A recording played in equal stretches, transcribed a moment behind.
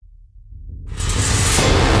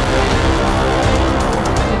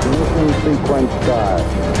sequence start.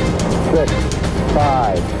 6,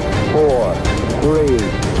 5, 4, 3,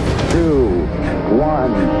 2,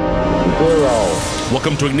 1, 0.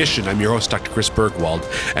 Welcome to Ignition. I'm your host, Dr. Chris Bergwald,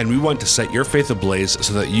 and we want to set your faith ablaze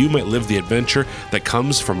so that you might live the adventure that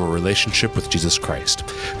comes from a relationship with Jesus Christ.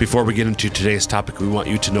 Before we get into today's topic, we want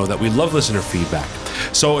you to know that we love listener feedback.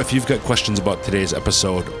 So if you've got questions about today's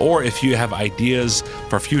episode, or if you have ideas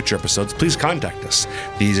for future episodes, please contact us.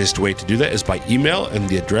 The easiest way to do that is by email, and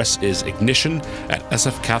the address is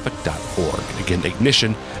ignition@sfcatholic.org. Again,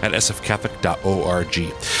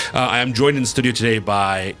 ignition@sfcatholic.org. I am joined in the studio today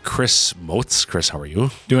by Chris Motz. Chris, how are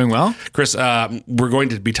you? Doing well. Chris, we're going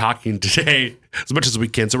to be talking today as much as we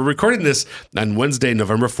can. So we're recording this on Wednesday,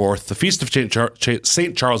 November 4th, the Feast of St.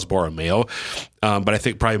 Charles Borromeo. But I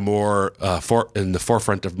think probably more in the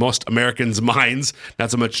forefront of most Americans' minds,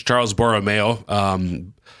 not so much Charles Borromeo,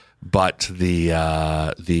 but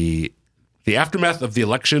the aftermath of the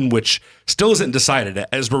election, which still isn't decided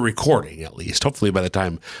as we're recording, at least. Hopefully by the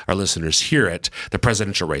time our listeners hear it, the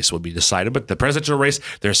presidential race will be decided. But the presidential race,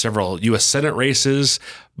 there are several U.S. Senate races,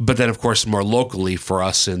 but then, of course, more locally for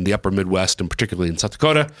us in the upper Midwest, and particularly in South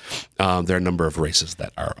Dakota, there are a number of races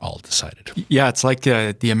that are all decided. Yeah, it's like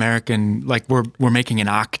the American, like we're making an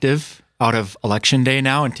octave out of Election Day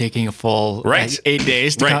now and taking a full 8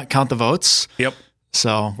 days to count the votes. Yep.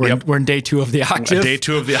 So we're in day 2 of the octave. Day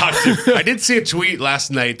 2 of the octave. I did see a tweet last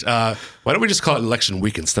night. Why don't we just call it election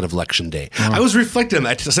week instead of election day? I was reflecting on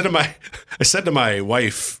that. I said to my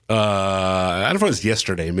wife, I don't know if it was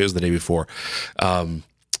yesterday, maybe it was the day before. I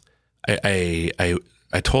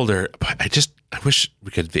told her, I wish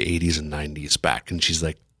we could have the 80s and 90s back. And she's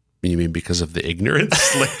like, you mean because of the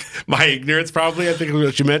ignorance? Like my ignorance, probably, I think is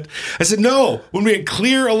what you meant. I said, no, when we had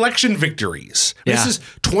clear election victories. Yeah. This is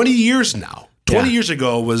 20 years now. 20 years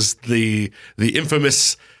ago was the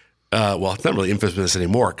infamous, well, it's not really infamous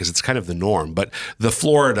anymore because it's kind of the norm, but the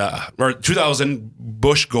Florida, or 2000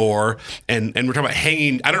 Bush Gore, and we're talking about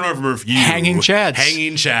hanging, I don't remember if you... Hanging Chads.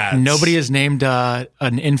 Hanging Chads. Nobody has named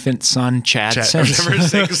an infant son Chad since.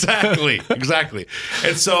 Exactly.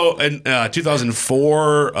 And so in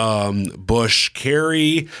 2004, Bush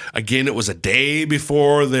Kerry, again, it was a day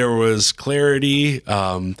before there was clarity.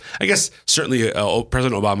 I guess certainly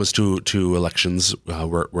President Obama's two elections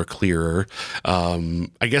were clearer. I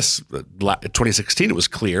guess 2016 it was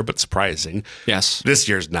clear, but surprising. Yes. This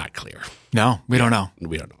year's not clear. No, we don't know.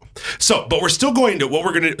 We don't know. So, but we're still going to what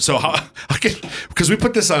we're going to. So, because we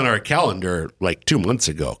put this on our calendar like 2 months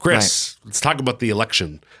ago. Chris, Let's talk about the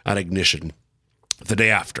election on Ignition the day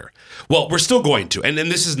after. Well, we're still going to, and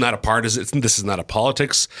this is not a partisan. This is not a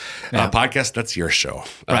politics podcast. That's your show,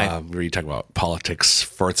 where you talk about politics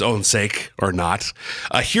for its own sake or not.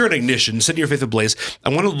 Here at Ignition, setting your faith ablaze, I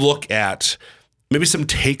want to look at maybe some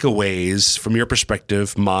takeaways from your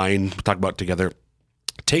perspective, mine. We'll talk about it together.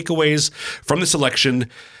 Takeaways from this election,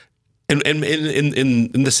 and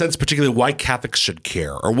in the sense particularly why Catholics should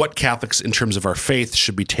care, or what Catholics in terms of our faith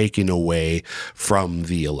should be taking away from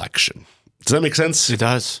the election. Does that make sense? It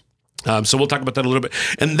does. So we'll talk about that a little bit.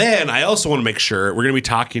 And then I also want to make sure we're going to be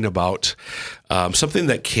talking about something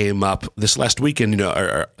that came up this last weekend.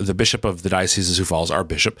 The Bishop of the Diocese of Sioux Falls, our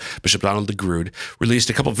Bishop Donald DeGrood, released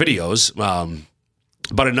a couple of videos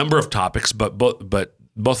about a number of topics, but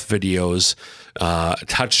both videos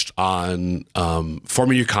touched on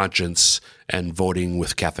forming your conscience and voting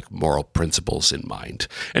with Catholic moral principles in mind.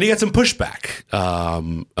 And he got some pushback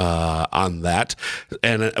on that.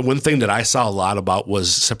 And one thing that I saw a lot about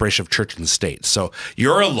was separation of church and state. So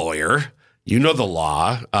you're a lawyer. You know the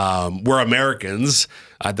law. We're Americans.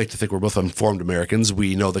 I'd like to think we're both informed Americans.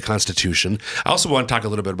 We know the Constitution. I also want to talk a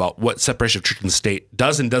little bit about what separation of church and state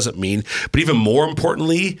does and doesn't mean. But even more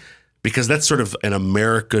importantly, because that's sort of an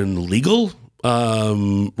American legal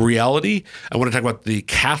reality, I want to talk about the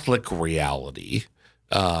Catholic reality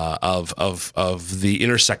of the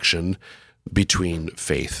intersection between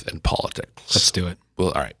faith and politics. Let's do it.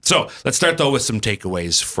 Well, all right. So let's start, though, with some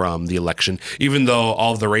takeaways from the election. Even though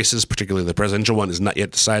all of the races, particularly the presidential one, is not yet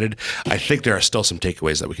decided, I think there are still some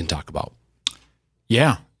takeaways that we can talk about.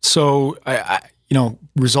 Yeah. So,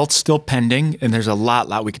 results still pending, and there's a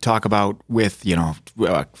lot we could talk about with,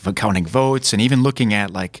 counting votes and even looking at,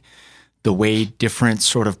 like, the way different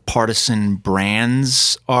sort of partisan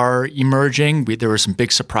brands are emerging. There were some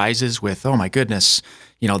big surprises with, oh, my goodness,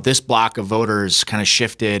 this block of voters kind of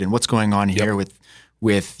shifted, and what's going on here with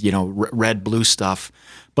red-blue stuff.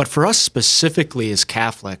 But for us specifically as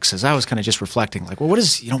Catholics, as I was kind of just reflecting, like, well, what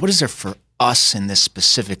is there for us in this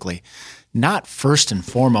specifically? Not first and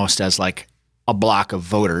foremost as like a block of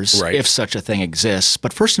voters, if such a thing exists,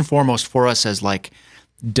 but first and foremost for us as like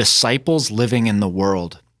disciples living in the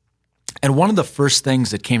world. And one of the first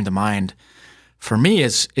things that came to mind for me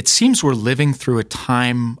is it seems we're living through a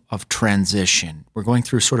time of transition. We're going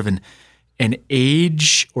through sort of an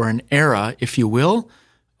age or an era, if you will,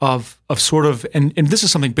 of sort of, and this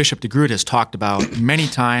is something Bishop DeGrood has talked about many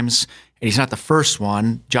times, and he's not the first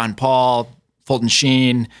one, John Paul, Fulton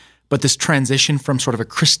Sheen, but this transition from sort of a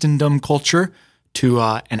Christendom culture to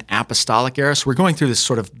an apostolic era. So we're going through this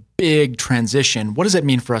sort of big transition. What does that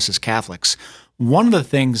mean for us as Catholics? One of the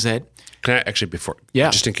things that Can I actually,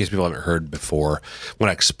 just in case people haven't heard before, when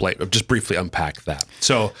I explain, just briefly unpack that.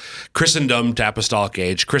 So, Christendom to apostolic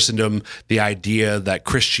age, Christendom, the idea that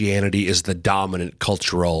Christianity is the dominant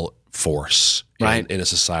cultural force in a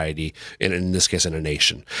society, and in this case, in a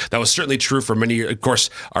nation. That was certainly true for many years. Of course,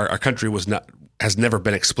 our country has never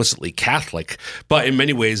been explicitly Catholic, but in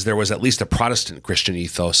many ways there was at least a Protestant Christian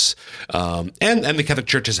ethos, and the Catholic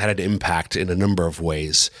Church has had an impact in a number of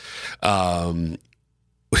ways.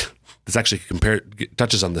 This actually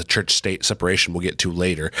touches on the church-state separation we'll get to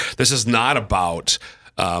later. This is not about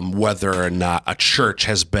whether or not a church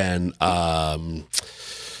has been in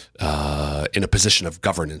a position of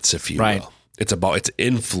governance, if you will. It's about its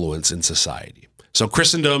influence in society. So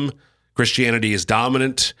Christendom, Christianity is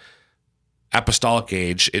dominant. Apostolic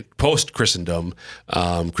age, post-Christendom,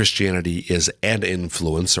 Christianity is an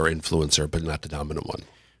influence or influencer, but not the dominant one.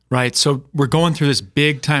 Right. So we're going through this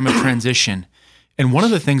big time of transition. And one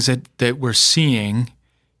of the things that we're seeing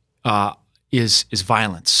is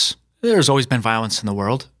violence. There's always been violence in the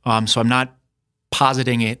world, so I'm not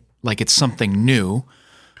positing it like it's something new.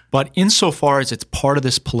 But insofar as it's part of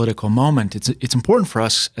this political moment, it's important for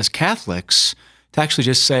us as Catholics to actually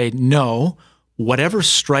just say, no, whatever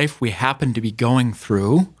strife we happen to be going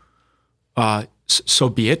through, so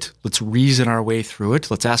be it. Let's reason our way through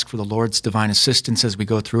it. Let's ask for the Lord's divine assistance as we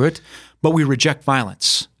go through it. But we reject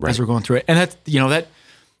violence as we're going through it. And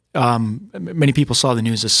many people saw the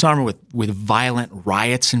news this summer with violent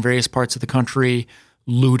riots in various parts of the country,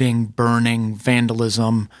 looting, burning,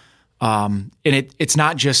 vandalism. And it's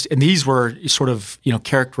not just, and these were sort of,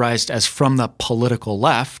 characterized as from the political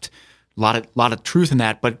left. A lot of truth in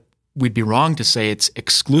that, but we'd be wrong to say it's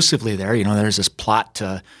exclusively there. There's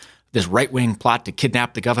this right-wing plot to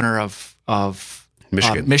kidnap the governor of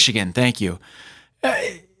Michigan. Thank you.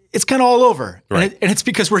 It's kind of all over, and it's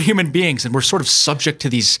because we're human beings and we're sort of subject to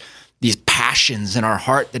these passions in our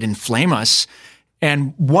heart that inflame us.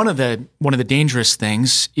 And one of the dangerous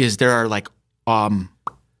things is there are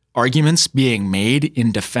arguments being made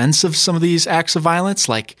in defense of some of these acts of violence,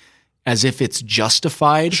 like as if it's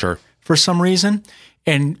justified for some reason.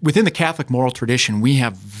 And within the Catholic moral tradition, we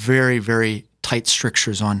have very, very tight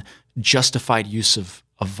strictures on justified use of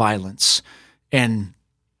violence. And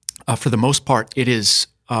for the most part, it is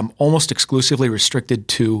almost exclusively restricted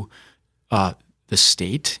to the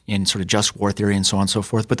state in sort of just war theory and so on and so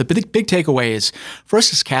forth. But the big takeaway is for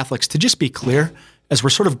us as Catholics to just be clear as we're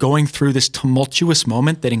sort of going through this tumultuous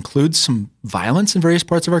moment that includes some violence in various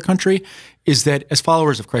parts of our country, is that as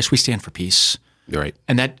followers of Christ, we stand for peace. Right.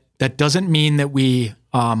 And that doesn't mean that we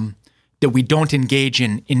don't engage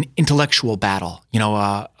in intellectual battle,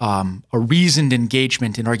 a reasoned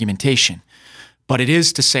engagement in argumentation. But it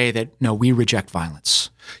is to say that, no, we reject violence.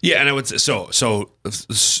 Yeah, and I would say, so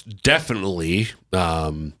definitely,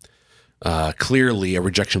 clearly a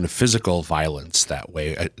rejection of physical violence that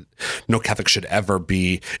way. No Catholic should ever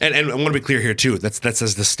be, and I want to be clear here too, that's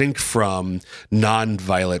as distinct from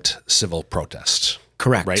nonviolent civil protest.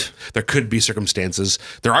 Correct. Right? There could be circumstances.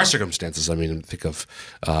 There are circumstances. I mean, think of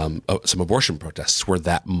some abortion protests where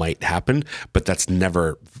that might happen, but that's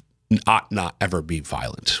ought not ever be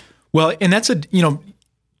violent. Well, and that's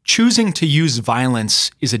choosing to use violence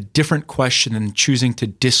is a different question than choosing to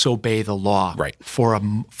disobey the law for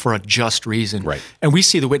a just reason. Right. And we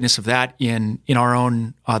see the witness of that in our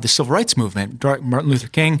own the civil rights movement. Martin Luther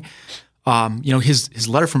King, his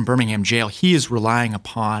letter from Birmingham jail, he is relying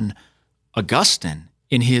upon Augustine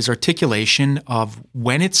in his articulation of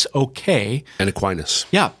when it's okay. And Aquinas.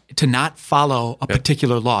 Yeah, to not follow a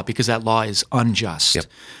particular law because that law is unjust.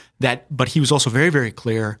 Yep. But he was also very, very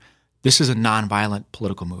clear, this is a nonviolent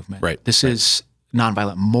political movement. Right. This is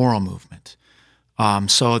nonviolent moral movement.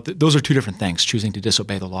 So those are two different things, choosing to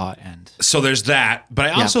disobey the law and... So there's that. But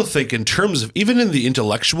I also think in terms of, even in the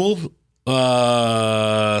intellectual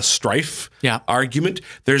strife argument,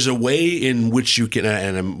 there's a way in which you can,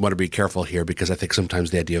 and I want to be careful here because I think sometimes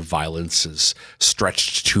the idea of violence is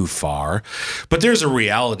stretched too far, but there's a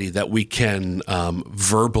reality that we can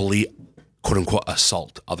verbally, quote unquote,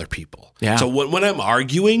 assault other people. Yeah. So when I'm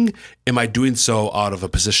arguing, am I doing so out of a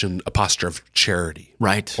posture of charity?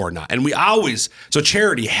 Right. Or not? And so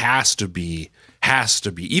charity has to be Has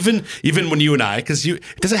to be. Even when you and I, because it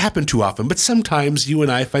doesn't happen too often, but sometimes you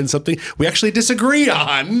and I find something we actually disagree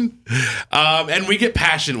on, and we get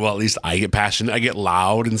passionate. Well, at least I get passionate. I get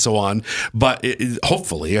loud and so on. But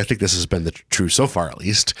hopefully, I think this has been the true so far. At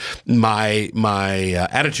least my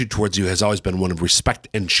attitude towards you has always been one of respect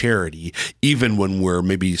and charity, even when we're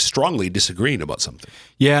maybe strongly disagreeing about something.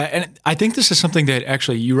 Yeah, and I think this is something that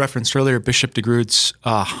actually you referenced earlier, Bishop DeGroote's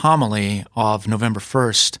homily of November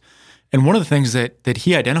 1st. And one of the things that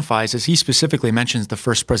he identifies is he specifically mentions the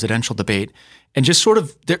first presidential debate, and just sort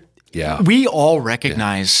of we all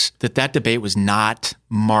recognize that debate was not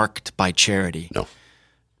marked by charity. No.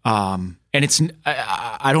 And it's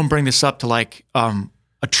I don't bring this up to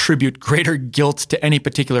attribute greater guilt to any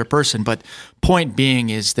particular person, but point being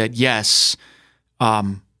is that yes,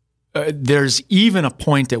 there's even a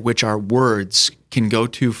point at which our words can go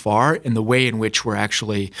too far in the way in which we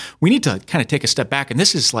need to kind of take a step back. And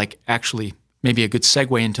this is actually maybe a good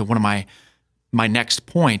segue into one of my next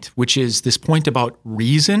point, which is this point about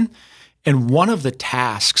reason. And one of the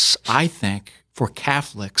tasks, I think, for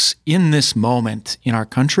Catholics in this moment in our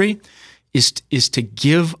country is to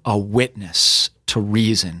give a witness to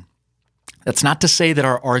reason. That's not to say that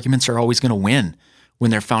our arguments are always going to win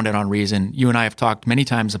when they're founded on reason. You and I have talked many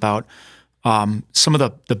times about some of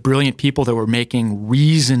the brilliant people that were making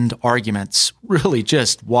reasoned arguments, really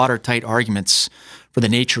just watertight arguments for the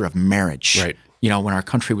nature of marriage. Right. When our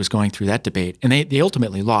country was going through that debate, and they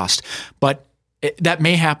ultimately lost. But that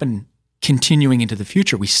may happen continuing into the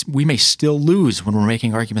future. We may still lose when we're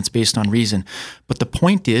making arguments based on reason. But the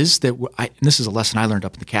point is that, and this is a lesson I learned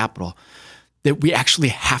up in the Capitol, that we actually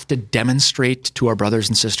have to demonstrate to our brothers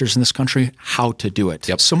and sisters in this country how to do it.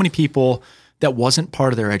 Yep. So many people, that wasn't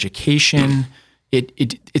part of their education.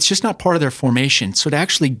 It's just not part of their formation. So to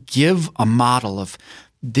actually give a model of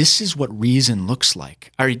this is what reason looks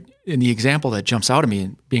like. And the example that jumps out at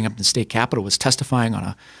me, being up in the state capitol, was testifying on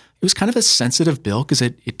it was kind of a sensitive bill because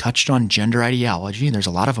it touched on gender ideology. There's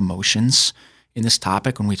a lot of emotions in this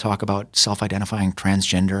topic when we talk about self-identifying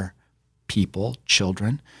transgender people,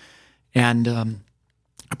 children. And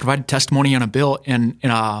I provided testimony on a bill, and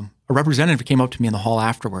a representative came up to me in the hall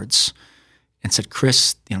afterwards and said,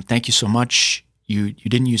 "Chris, thank you so much. You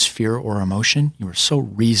didn't use fear or emotion. You were so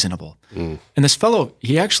reasonable." And this fellow,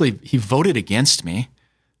 he voted against me,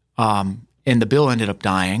 and the bill ended up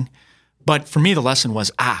dying. But for me, the lesson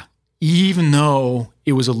was, even though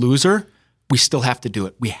it was a loser, we still have to do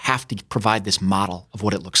it. We have to provide this model of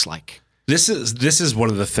what it looks like. This is one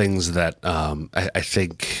of the things that I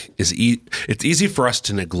think is it's easy for us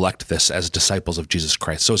to neglect this as disciples of Jesus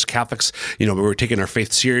Christ. So as Catholics, we're taking our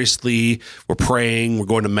faith seriously. We're praying. We're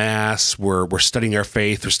going to Mass. We're studying our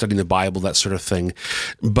faith. We're studying the Bible, that sort of thing.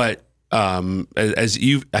 But as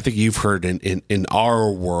I think you've heard in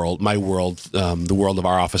our world, my world, the world of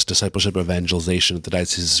our office, discipleship and evangelization at the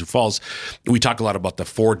Diocese of Sioux Falls, we talk a lot about the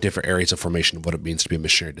 4 different areas of formation of what it means to be a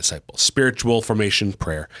missionary disciple: spiritual formation,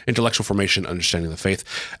 prayer; intellectual formation, understanding the faith;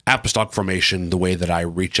 apostolic formation, the way that I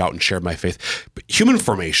reach out and share my faith; but human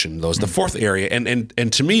formation, the 4th area.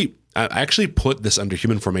 And to me, I actually put this under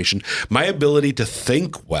human formation: my ability to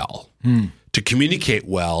think well. To communicate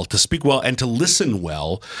well, to speak well, and to listen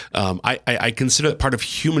well. I consider that part of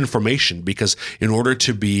human formation, because in order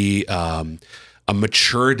to be a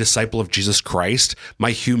mature disciple of Jesus Christ,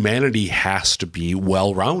 my humanity has to be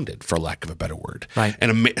well-rounded, for lack of a better word. Right.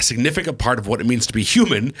 And a significant part of what it means to be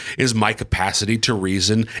human is my capacity to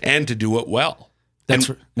reason and to do it well. That's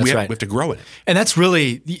right. We have to grow in it. And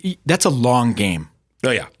that's a long game.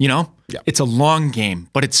 Oh, yeah. Yeah. It's a long game,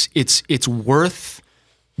 but it's worth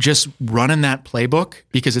just running that playbook,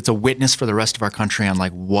 because it's a witness for the rest of our country on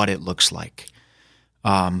what it looks like.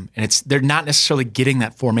 And they're not necessarily getting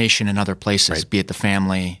that formation in other places, right. Be it the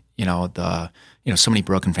family, so many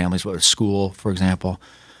broken families, whether it's school, for example.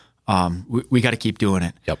 We got to keep doing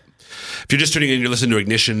it. Yep. If you're just tuning in, you're listening to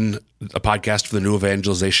Ignition, a podcast for the new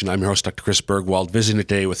evangelization. I'm your host, Dr. Chris Bergwald, visiting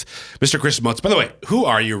today with Mr. Chris Motz. By the way, who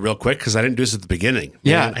are you, real quick? Because I didn't do this at the beginning.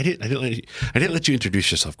 Yeah, man, I didn't let you introduce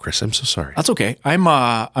yourself, Chris. I'm so sorry. That's okay. I'm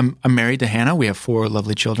married to Hannah. We have 4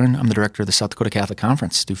 lovely children. I'm the director of the South Dakota Catholic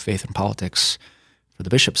Conference. Do faith and politics for the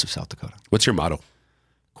bishops of South Dakota. What's your motto?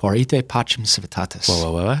 Quaerite pacem civitatis.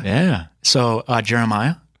 Whoa. Yeah. So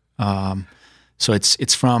Jeremiah. So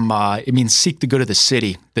it's from, it means seek the good of the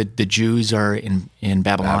city. The Jews are in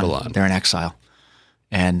Babylon. They're in exile.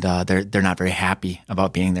 And they're not very happy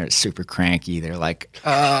about being there. It's super cranky. They're like,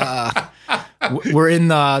 we're in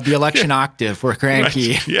the election octave. We're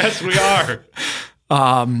cranky. Right. Yes, we are.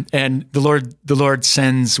 And the Lord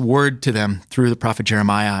sends word to them through the prophet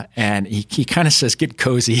Jeremiah. And he kind of says, get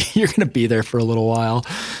cozy. You're going to be there for a little while.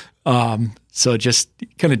 So just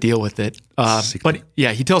kind of deal with it. But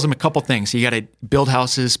yeah, he tells him a couple things. You got to build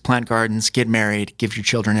houses, plant gardens, get married, give your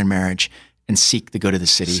children in marriage, and seek the good of the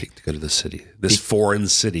city. Seek the good of the city. This foreign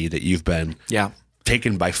city that you've been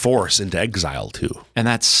taken by force into exile to. And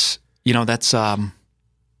that's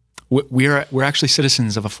we're actually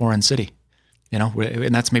citizens of a foreign city.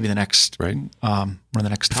 And that's maybe the next one of the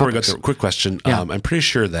next Before topics. we go to quick question, I'm pretty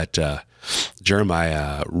sure that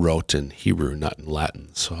Jeremiah wrote in Hebrew, not in Latin.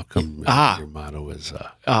 So how come your motto is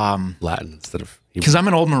Latin instead of Hebrew? Because I'm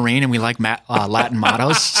an old Marine and we like Latin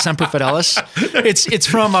mottos, Semper Fidelis. It's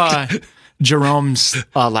from Jerome's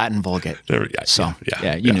Latin Vulgate.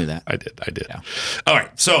 You knew that. I did. Yeah. All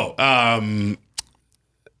right. So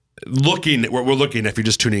we're looking, if you're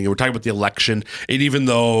just tuning in, we're talking about the election. And even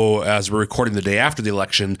though, as we're recording the day after the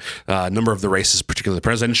election, a number of the races, particularly the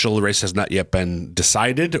presidential race, has not yet been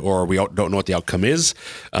decided, or we don't know what the outcome is,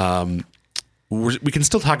 we can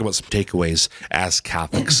still talk about some takeaways as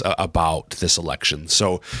Catholics about this election.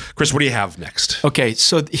 So, Chris, what do you have next? Okay,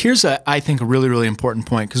 so here's I think a really, really important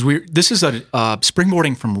point, because this is a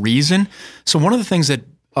springboarding from reason. So one of the things that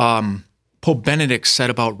Pope Benedict said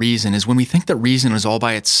about reason is when we think that reason is all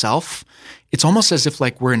by itself, it's almost as if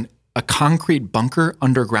like we're in a concrete bunker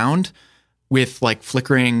underground with like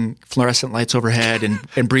flickering fluorescent lights overhead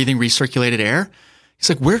and breathing recirculated air. It's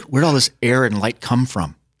like, where'd all this air and light come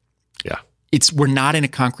from? Yeah. We're not in a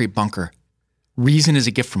concrete bunker. Reason is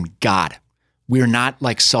a gift from God. We're not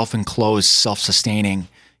like self-enclosed, self-sustaining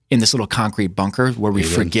in this little concrete bunker where we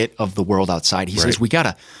forget of the world outside. He says we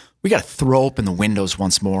gotta throw open the windows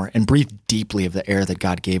once more and breathe deeply of the air that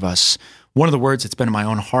God gave us. One of the words that's been in my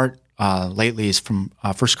own heart lately is from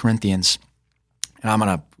 1 Corinthians, and I'm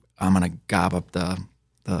gonna gob up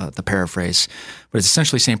the paraphrase, but it's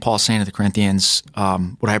essentially St. Paul saying to the Corinthians,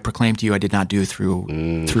 "What I proclaim to you, I did not do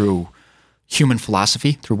through human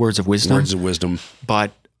philosophy, through words of wisdom,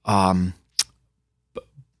 but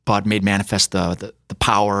made manifest the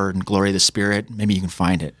power and glory of the Spirit." Maybe you can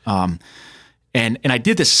find it. And I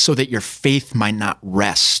did this so that your faith might not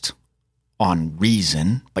rest on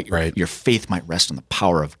reason, but your faith might rest on the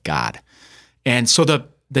power of God. And so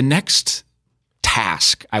the next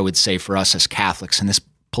task, I would say, for us as Catholics in this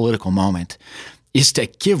political moment is to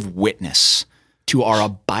give witness to our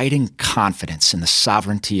abiding confidence in the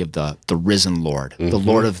sovereignty of the risen Lord, the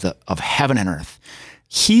Lord of heaven and earth.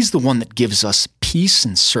 He's the one that gives us peace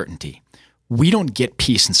and certainty. We don't get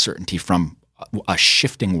peace and certainty from a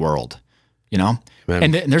shifting world.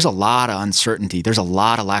 And there's a lot of uncertainty. There's a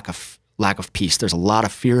lot of lack of peace. There's a lot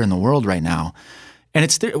of fear in the world right now.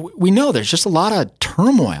 And we know there's just a lot of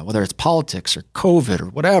turmoil, whether it's politics or COVID or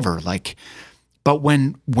whatever. But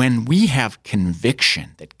when we have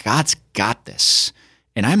conviction that God's got this,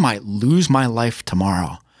 and I might lose my life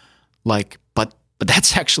tomorrow, but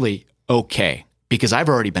that's actually okay because I've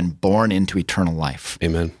already been born into eternal life.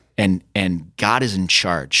 Amen. And God is in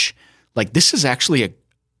charge. This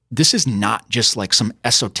is not just like some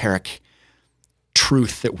esoteric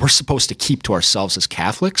truth that we're supposed to keep to ourselves as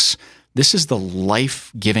Catholics. This is the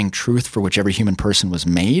life-giving truth for which every human person was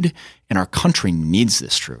made, and our country needs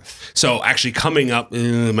this truth. So actually coming up,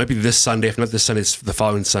 it might be this Sunday, if not this Sunday, it's the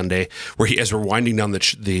following Sunday, where as we're winding down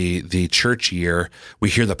the church year, we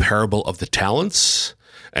hear the parable of the talents,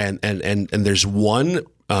 and there's one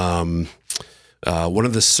of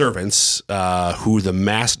the servants who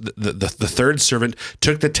the third servant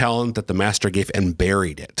took the talent that the master gave and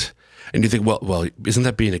buried it. And you think, well, isn't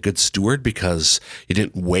that being a good steward because you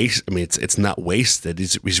didn't waste? I mean, it's not wasted.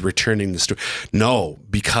 He's returning the steward. No,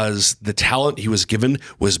 because the talent he was given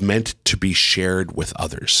was meant to be shared with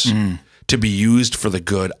others, to be used for the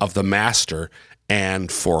good of the master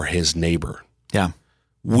and for his neighbor. Yeah.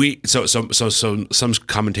 So some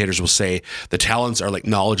commentators will say the talents are like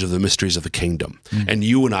knowledge of the mysteries of the kingdom, and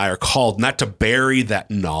you and I are called not to bury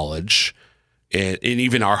that knowledge. And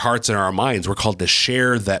even our hearts and our minds, we're called to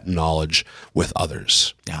share that knowledge with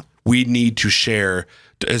others. Yeah. We need to share,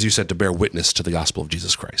 as you said, to bear witness to the gospel of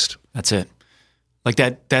Jesus Christ. That's it. Like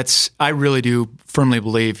I really do firmly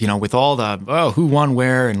believe, with all the, who won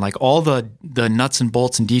where and like all the nuts and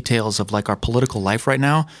bolts and details of like our political life right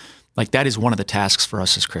now, like that is one of the tasks for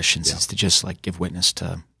us as Christians is to just like give witness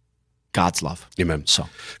to God's love. Amen. So,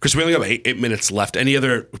 Chris, we only have 8 minutes left. Any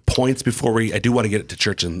other points before I do want to get it to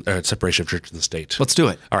church and separation of church and state. Let's do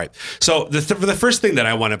it. All right. So the first thing that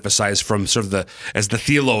I want to emphasize from sort of as the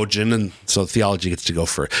theologian, and so theology gets to go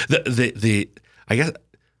for I guess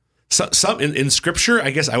some in Scripture,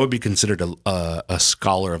 I guess I would be considered a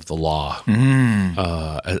scholar of the law,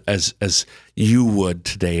 as you would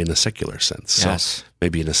today in a secular sense. Yes. So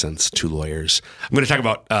maybe in a sense, two lawyers. I'm going to talk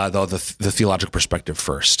about the theological perspective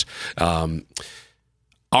first.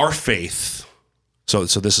 Our faith. So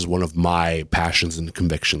this is one of my passions and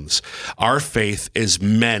convictions. Our faith is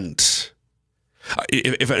meant.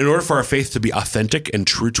 If in order for our faith to be authentic and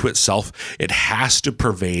true to itself, it has to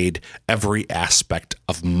pervade every aspect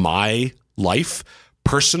of my life,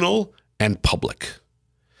 personal and public.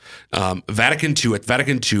 At Vatican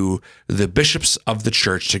II, the bishops of the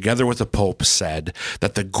church, together with the Pope, said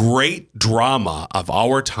that the great drama of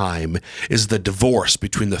our time is the divorce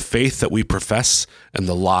between the faith that we profess and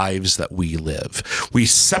the lives that we live. We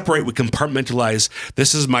separate, we compartmentalize.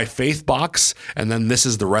 This is my faith box, and then this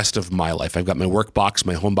is the rest of my life. I've got my work box,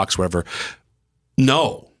 my home box, whatever.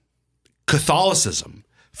 No. Catholicism,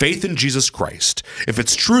 faith in Jesus Christ, if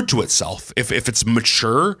it's true to itself, if it's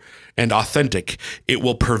mature and authentic, it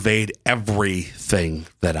will pervade everything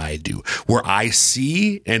that I do, where I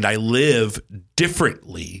see and I live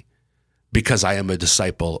differently because I am a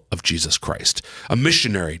disciple of Jesus Christ, a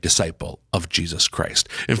missionary disciple of Jesus Christ.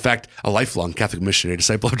 In fact, a lifelong Catholic missionary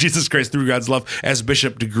disciple of Jesus Christ through God's love, as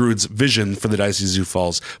Bishop DeGrood's vision for the Diocese of Sioux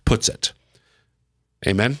Falls puts it.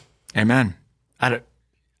 Amen? Amen.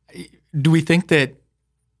 Do we think that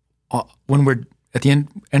when we're at the end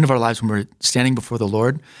of our lives, when we're standing before the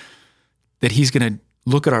Lord, that He's going to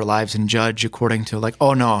look at our lives and judge according to like,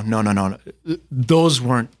 oh no,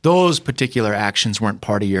 those particular actions weren't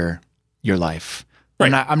part of your life.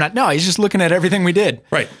 Right. I'm not. No, He's just looking at everything we did.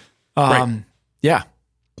 Right. Right. Yeah.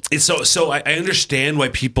 So I understand why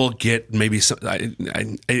people get maybe some.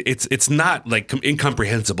 It's not like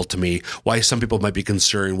incomprehensible to me why some people might be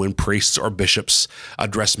concerned when priests or bishops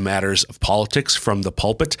address matters of politics from the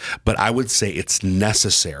pulpit, but I would say it's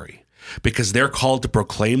necessary because they're called to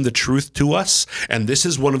proclaim the truth to us, and this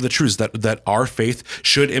is one of the truths that our faith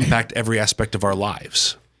should impact every aspect of our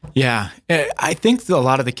lives. Yeah, I think that a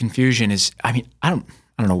lot of the confusion is. I mean, I don't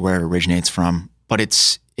know where it originates from, but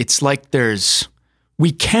it's like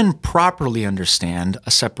we can properly understand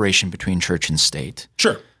a separation between church and state.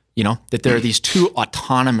 Sure. You know, that there are these two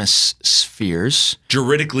autonomous spheres.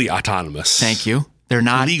 Juridically autonomous. Thank you. They're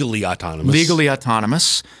not legally autonomous. Legally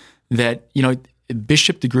autonomous. That, you know,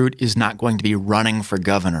 Bishop DeGrood is not going to be running for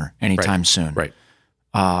governor anytime soon. Right.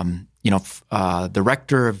 The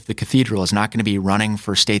rector of the cathedral is not going to be running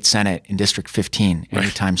for state senate in District 15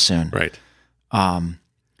 anytime soon. Right.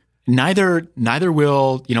 Neither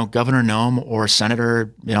will, you know, Governor Noem or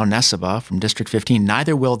Senator, you know, Nessebar from District 15.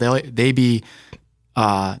 Neither will they be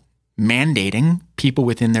mandating people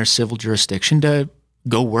within their civil jurisdiction to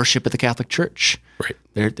go worship at the Catholic Church. Right.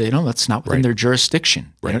 That's not within their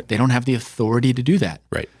jurisdiction. Right. They don't have the authority to do that.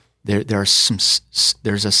 Right. There's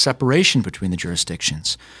a separation between the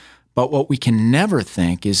jurisdictions. But what we can never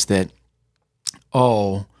think is that,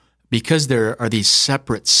 because there are these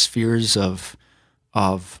separate spheres of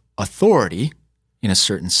authority, in a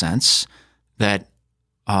certain sense, that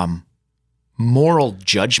moral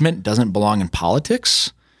judgment doesn't belong in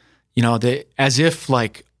politics. You know, as if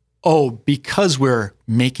like, because we're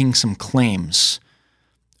making some claims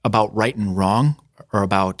about right and wrong or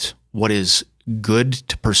about what is good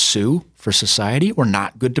to pursue for society or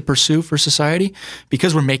not good to pursue for society,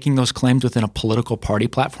 because we're making those claims within a political party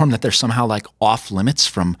platform, that they're somehow like off limits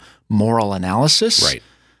from moral analysis. Right.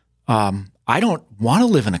 I don't want to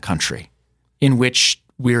live in a country in which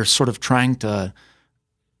we're sort of trying to.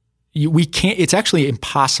 We can't. It's actually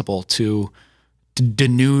impossible to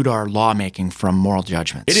denude our lawmaking from moral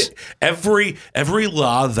judgments. Every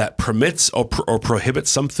law that permits or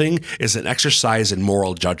prohibits something is an exercise in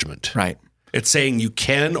moral judgment. Right. It's saying you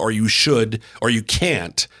can or you should or you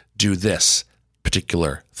can't do this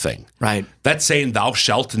particular thing. Right. That's saying thou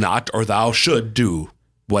shalt not or thou should do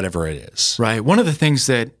whatever it is. Right. One of the things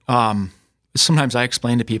that sometimes I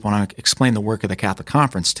explain to people, and I explain the work of the Catholic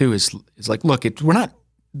Conference too, is like, look,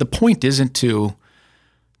 the point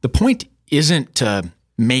isn't to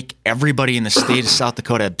make everybody in the state of South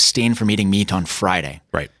Dakota abstain from eating meat on Friday.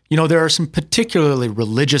 Right. You know, there are some particularly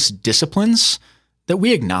religious disciplines that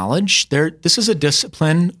we acknowledge. This is a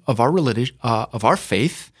discipline of our religion, of our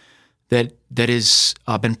faith, that has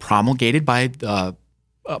been promulgated by the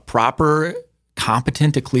proper,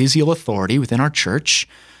 competent ecclesial authority within our church,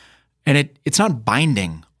 and it's not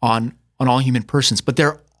binding on all human persons. But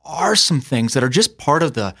there are some things that are just part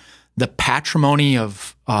of the patrimony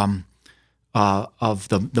of the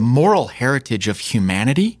moral heritage of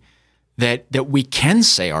humanity that we can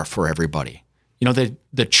say are for everybody. You know,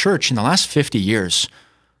 the church in the last 50 years,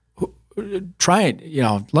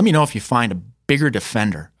 let me know if you find a bigger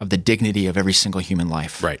defender of the dignity of every single human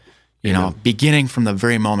life. Right. You know, beginning from the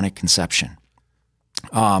very moment of conception.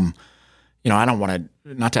 I don't want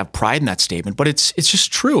to not to have pride in that statement, but it's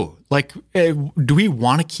just true. Like, do we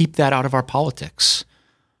want to keep that out of our politics?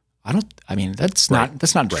 That's not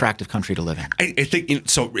an attractive country to live in. I think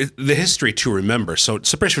so. The history to remember. So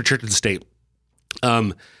separation of church and state.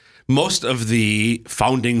 Most of the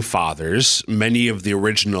founding fathers, many of the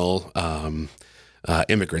original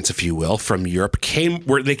immigrants, if you will, from Europe came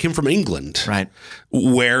from England, right?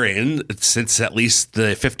 Wherein, since at least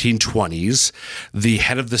the 1520s, the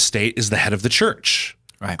head of the state is the head of the church.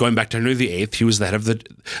 Right. Going back to Henry VIII, he was the head of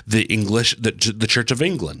the Church of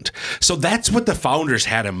England. So that's what the founders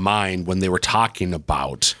had in mind when they were talking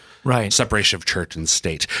about separation of church and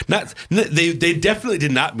state. They definitely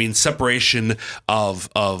did not mean separation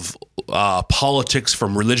of politics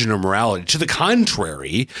from religion or morality. To the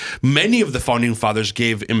contrary, many of the founding fathers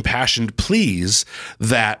gave impassioned pleas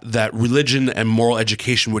that religion and moral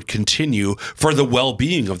education would continue for the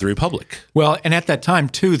well-being of the republic. Well, and at that time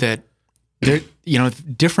too, that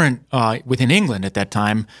different within England at that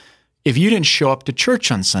time, if you didn't show up to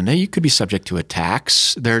church on Sunday, you could be subject to a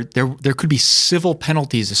tax. There could be civil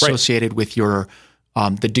penalties associated with your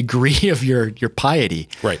the degree of your piety.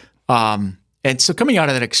 Right. And so coming out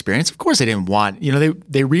of that experience, of course, they didn't want.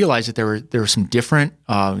 They realized that there were some different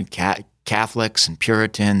Catholics and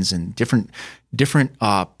Puritans and different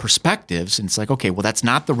perspectives, and it's like, okay, well, that's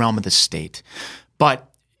not the realm of the state, but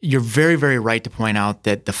you're very, very right to point out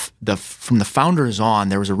that from the founders on,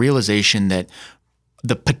 there was a realization that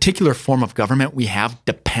the particular form of government we have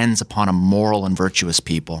depends upon a moral and virtuous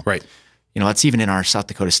people. Right. That's even in our South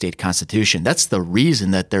Dakota State Constitution. That's the reason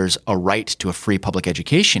that there's a right to a free public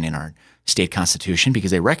education in our state constitution, because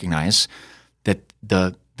they recognize that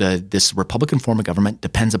this Republican form of government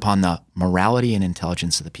depends upon the morality and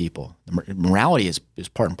intelligence of the people. The morality is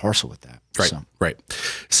part and parcel with that. Right, right.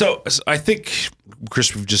 So I think,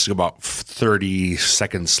 Chris, we've just about 30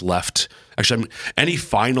 seconds left. Actually, any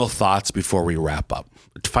final thoughts before we wrap up?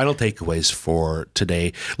 Final takeaways for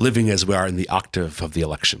today, living as we are in the octave of the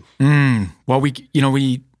election. Well, we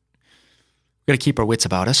got to keep our wits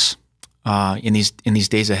about us in these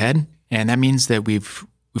days ahead, and that means that we've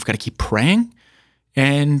got to keep praying,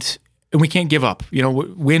 and we can't give up.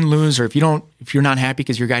 Win, lose, or if you're not happy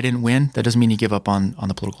because your guy didn't win, that doesn't mean you give up on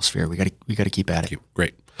the political sphere. We got to keep at it.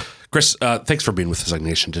 Great, Chris. Thanks for being with us on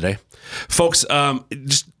Nation today, folks.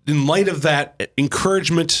 Just in light of that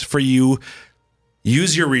encouragement for you,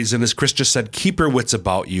 use your reason, as Chris just said. Keep your wits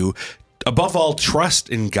about you. Above all, trust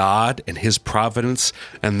in God and His providence,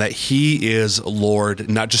 and that He is Lord,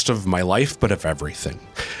 not just of my life, but of everything.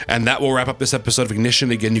 And that will wrap up this episode of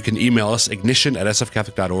Ignition. Again, you can email us,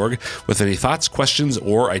 ignition@sfcatholic.org, with any thoughts, questions,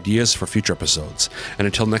 or ideas for future episodes. And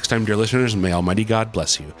until next time, dear listeners, may Almighty God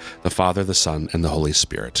bless you, the Father, the Son, and the Holy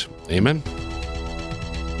Spirit. Amen.